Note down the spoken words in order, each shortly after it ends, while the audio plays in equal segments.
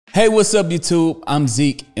Hey, what's up YouTube? I'm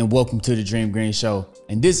Zeke and welcome to the Dream Green Show.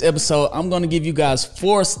 In this episode, I'm going to give you guys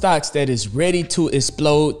 4 stocks that is ready to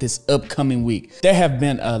explode this upcoming week. There have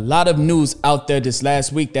been a lot of news out there this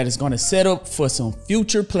last week that is going to set up for some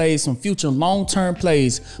future plays, some future long-term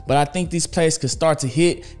plays, but I think these plays could start to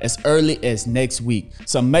hit as early as next week.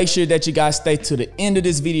 So make sure that you guys stay to the end of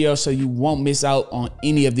this video so you won't miss out on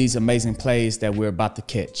any of these amazing plays that we're about to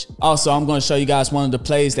catch. Also, I'm going to show you guys one of the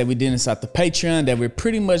plays that we did inside the Patreon that we're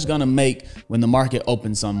pretty much going to make when the market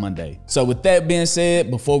opens on Monday. So with that being said,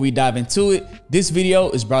 before we dive into it, this video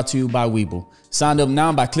is brought to you by Webull. Sign up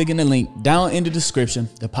now by clicking the link down in the description,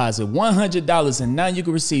 deposit $100, and now you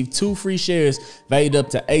can receive 2 free shares valued up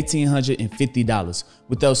to $1,850.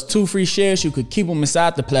 With those 2 free shares, you could keep them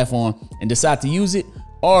inside the platform and decide to use it,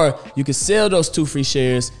 or you could sell those 2 free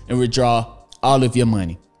shares and withdraw all of your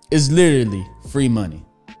money. It's literally free money.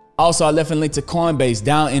 Also, I left a link to Coinbase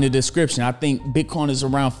down in the description. I think Bitcoin is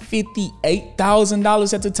around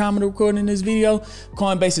 $58,000 at the time of recording this video.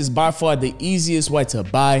 Coinbase is by far the easiest way to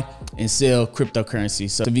buy and sell cryptocurrency.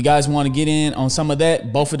 So if you guys want to get in on some of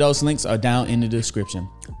that, both of those links are down in the description.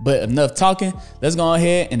 But enough talking, let's go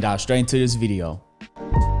ahead and dive straight into this video.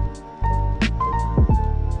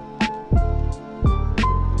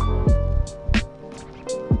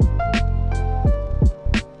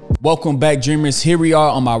 Welcome back, dreamers. Here we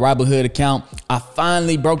are on my Robinhood account. I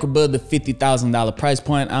finally broke above the $50,000 price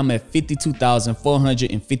point. I'm at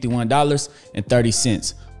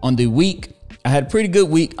 $52,451.30. On the week, I had a pretty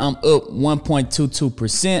good week. I'm up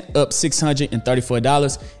 1.22%, up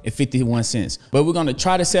 $634.51. But we're going to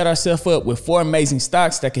try to set ourselves up with 4 amazing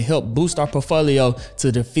stocks that can help boost our portfolio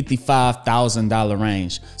to the $55,000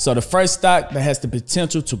 range. So the first stock that has the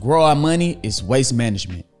potential to grow our money is Waste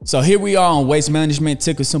Management. So here we are on Waste Management,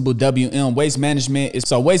 ticker symbol WM. Waste Management is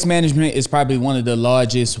probably one of the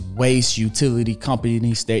largest waste utility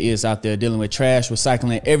companies there is out there, dealing with trash,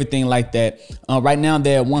 recycling, everything like that. Right now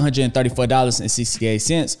they're at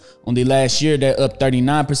 $134.68. On the last year, they're up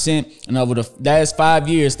 39%, and over the last 5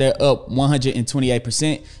 years, they're up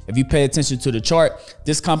 128%. If you pay attention to the chart,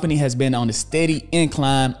 this company has been on a steady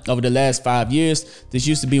incline over the last 5 years. This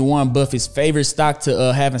used to be Warren Buffett's favorite stock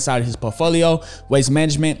to have inside of his portfolio. Waste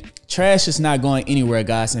Management. Trash is not going anywhere,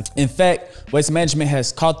 guys. In fact, Waste Management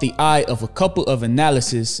has caught the eye of a couple of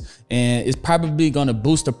analysis, and it's probably going to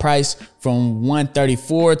boost the price from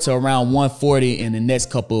 134 to around 140 in the next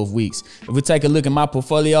couple of weeks. If we take a look at my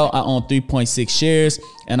portfolio, I own 3.6 shares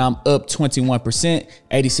and I'm up 21%,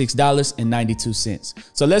 $86.92.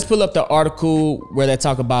 So let's pull up the article where they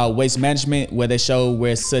talk about Waste Management, where they show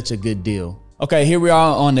where it's such a good deal. Okay, here we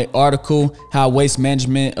are on the article, how Waste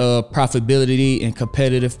Management profitability and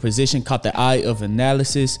competitive position caught the eye of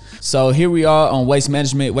analysis. So here we are on Waste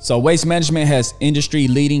Management. So Waste Management has industry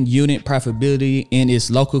leading unit profitability, and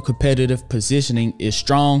its local competitive positioning is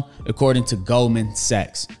strong according to Goldman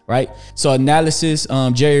Sachs, right? So analysis,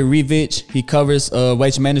 Jerry Revich, he covers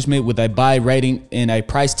Waste Management with a buy rating and a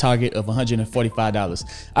price target of $145.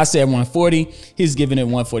 I said 140, he's giving it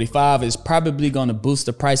 145. It's probably gonna boost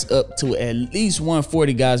the price up to at least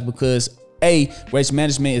 140, guys, because A, Waste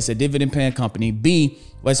Management is a dividend paying company. B,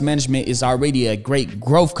 Waste Management is already a great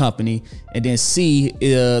growth company. And then C,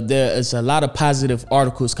 there is a lot of positive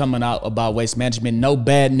articles coming out about Waste Management. No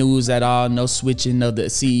bad news at all, no switching of the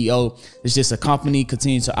CEO. It's just a company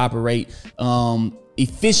continuing to operate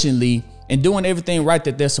efficiently and doing everything right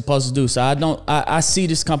that they're supposed to do. So I see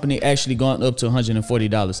this company actually going up to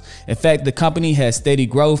 $140. In fact, the company has steady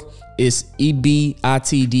growth. It's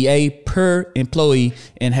EBITDA per employee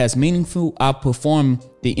and has meaningful outperformed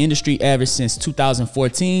the industry average since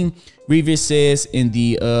 2014, Revich says in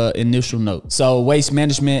the initial note. So Waste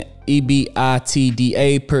Management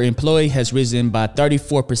EBITDA per employee has risen by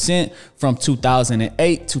 34% from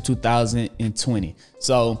 2008 to 2020.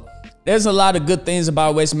 So there's a lot of good things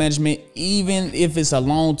about Waste Management. Even if it's a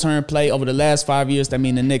long-term play over the last 5 years, that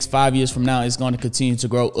means the next 5 years from now, it's going to continue to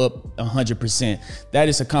grow up 100%. That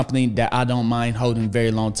is a company that I don't mind holding very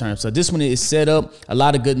long term. So this one is set up. A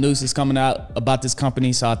lot of good news is coming out about this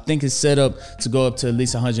company. So I think it's set up to go up to at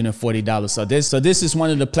least $140. So this is one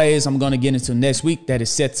of the plays I'm going to get into next week that is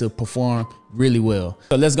set to perform really well.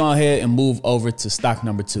 So let's go ahead and move over to stock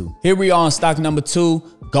number 2. Here we are on stock number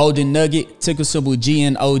 2, Golden Nugget, ticker symbol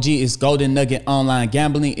GNOG. Is Golden Nugget Online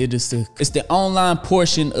Gambling. It's the online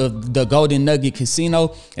portion of the Golden Nugget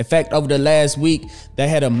Casino. In fact, over the last week, they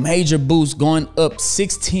had a major boost, going up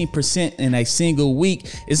 16% in a single week.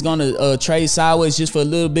 It's going to trade sideways just for a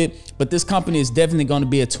little bit, but this company is definitely going to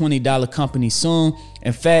be a $20 company soon.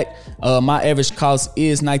 In fact, my average cost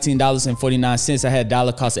is $19.49. I had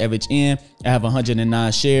dollar cost average in. I have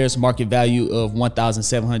 109 shares, market value of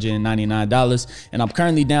 $1,799, and I'm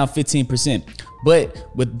currently down 15%. But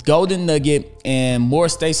with Golden Nugget and more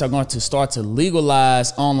states are going to start to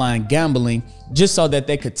legalize online gambling just so that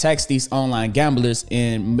they could tax these online gamblers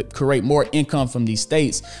and create more income from these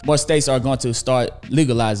states, more states are going to start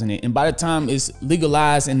legalizing it. And by the time it's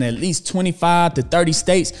legalized in at least 25 to 30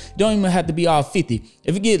 states, you don't even have to be all 50.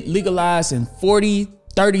 If it get legalized in 40,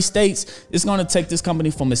 30 states, it's going to take this company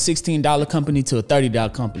from a $16 company to a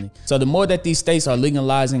 $30 company. So the more that these states are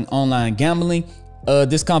legalizing online gambling,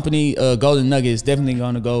 this company, Golden Nugget, is definitely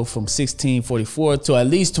going to go from $16.44 to at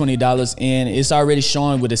least $20, and it's already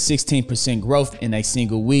showing with a 16% growth in a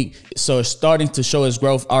single week. So it's starting to show its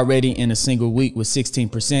growth already in a single week with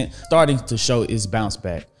 16%, starting to show its bounce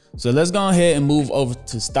back. So let's go ahead and move over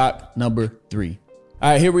to stock number 3. All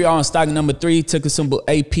right, here we are on stock number 3, ticker symbol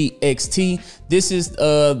APXT. This is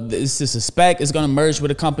a SPAC. It's going to merge with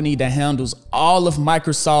a company that handles all of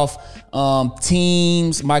Microsoft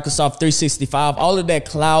Teams, Microsoft 365, all of that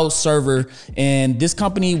cloud server. And this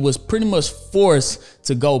company was pretty much forced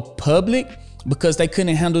to go public because they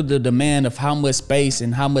couldn't handle the demand of how much space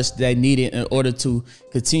and how much they needed in order to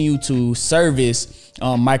continue to service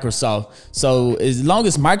Microsoft. So as long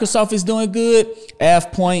as Microsoft is doing good,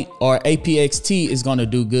 AvePoint or APXT is going to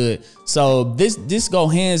do good. So this go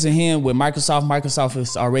hands in hand with Microsoft. Microsoft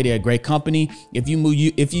is already a great company. If you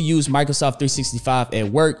use Microsoft 365 at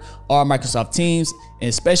work or Microsoft Teams, and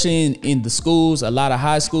especially in the schools, a lot of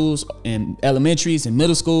high schools and elementaries and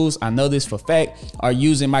middle schools, I know this for a fact, are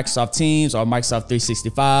using Microsoft Teams or Microsoft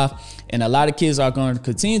 365. And a lot of kids are going to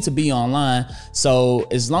continue to be online. So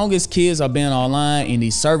as long as kids are being online and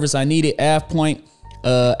these servers are needed, AvePoint,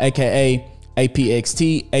 aka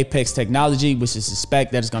APXT, Apex Technology, which is a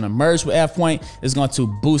SPAC that is going to merge with AvePoint, is going to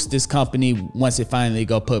boost this company once it finally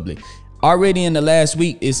go public. Already in the last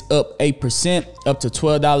week, it's up 8%, up to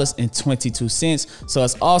 $12.22. So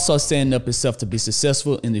it's also setting up itself to be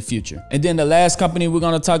successful in the future. And then the last company we're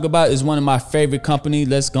going to talk about is one of my favorite companies.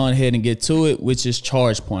 Let's go ahead and get to it, which is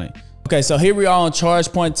ChargePoint. Okay, so here we are on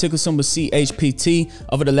ChargePoint, ticker symbol CHPT.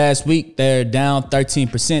 Over the last week, they're down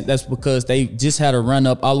 13%. That's because they just had a run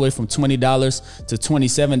up all the way from $20 to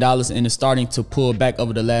 $27, and it's starting to pull back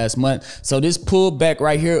over the last month. So this pullback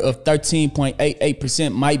right here of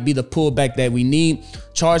 13.88% might be the pullback that we need.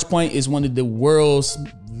 ChargePoint is one of the world's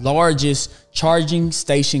largest charging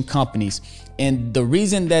station companies. And the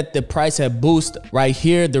reason that the price had boosted right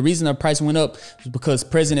here, the reason the price went up was because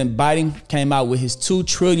President Biden came out with his $2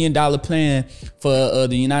 trillion plan for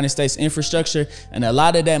the United States infrastructure. And a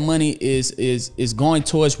lot of that money is going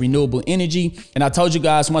towards renewable energy. And I told you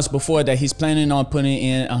guys once before that he's planning on putting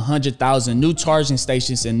in 100,000 new charging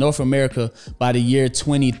stations in North America by the year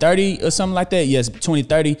 2030 or something like that. Yes,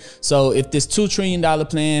 2030. So if this $2 trillion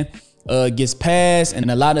plan gets passed and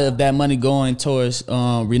a lot of that money going towards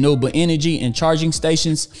renewable energy and charging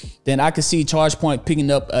stations, then I could see ChargePoint picking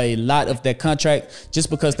up a lot of that contract just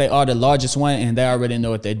because they are the largest one and they already know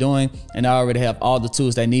what they're doing and they already have all the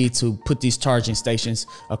tools they need to put these charging stations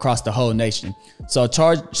across the whole nation. So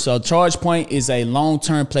ChargePoint is a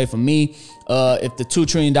long-term play for me. If the $2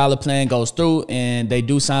 trillion plan goes through and they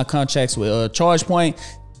do sign contracts with ChargePoint,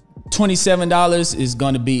 $27 is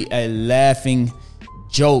going to be a laughing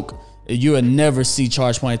joke. You will never see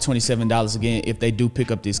ChargePoint at $27 again if they do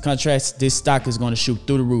pick up these contracts. This stock is going to shoot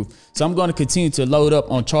through the roof. So I'm going to continue to load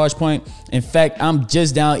up on ChargePoint. In fact, I'm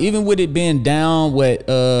just down, even with it being down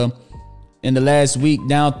in the last week,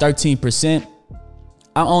 down 13%.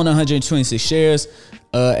 I own 126 shares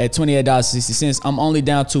at $28.60. I'm only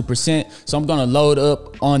down 2%. So I'm going to load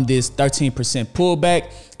up on this 13%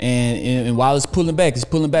 pullback. And while it's pulling back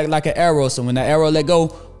like an arrow. So when that arrow let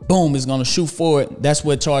go, boom, it's going to shoot forward. That's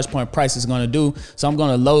what ChargePoint price is going to do. So I'm going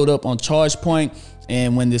to load up on ChargePoint.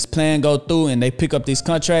 And when this plan go through and they pick up these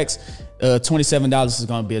contracts, $27 is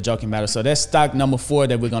going to be a joking matter. So that's stock number 4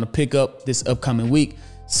 that we're going to pick up this upcoming week.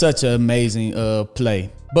 Such an amazing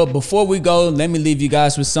play. But before we go, let me leave you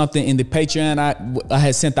guys with something. In the Patreon, I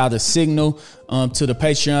had sent out a signal to the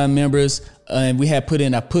Patreon members, and we had put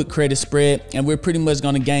in a put credit spread, and we're pretty much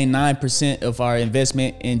going to gain 9% of our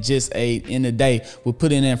investment in just in a day. We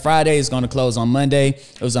put it in Friday. It's going to close on Monday.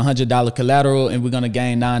 It was $100 collateral, and we're going to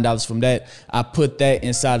gain $9 from that. I put that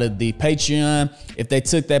inside of the Patreon. If they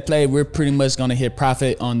took that play, we're pretty much going to hit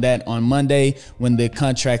profit on that on Monday when the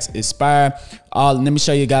contracts expire. Let me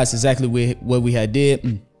show you guys exactly what we had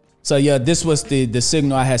did. So yeah, this was the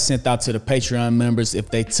signal I had sent out to the Patreon members.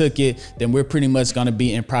 If they took it, then we're pretty much gonna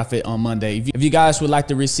be in profit on Monday. If you guys would like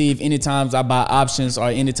to receive anytime I buy options or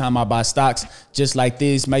anytime I buy stocks just like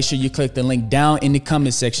this, make sure you click the link down in the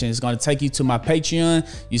comment section. It's gonna take you to my Patreon.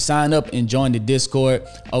 You sign up and join the Discord.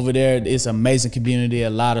 Over there, it's an amazing community, a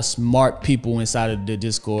lot of smart people inside of the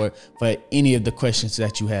Discord for any of the questions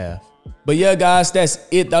that you have. But yeah, guys, that's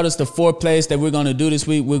it. That is the 4 plays that we're going to do this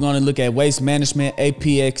week. We're going to look at waste management,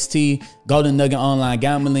 APXT, Golden Nugget Online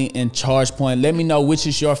Gambling, and ChargePoint. Let me know which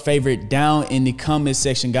is your favorite down in the comment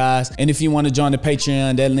section, guys. And if you want to join the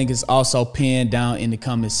Patreon, that link is also pinned down in the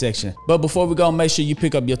comment section. But before we go, make sure you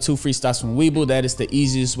pick up your 2 free stocks from Webull. That is the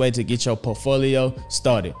easiest way to get your portfolio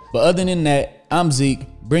started. But other than that, I'm Zeke,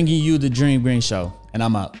 bringing you the Dream Green Show, and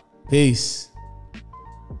I'm out. Peace.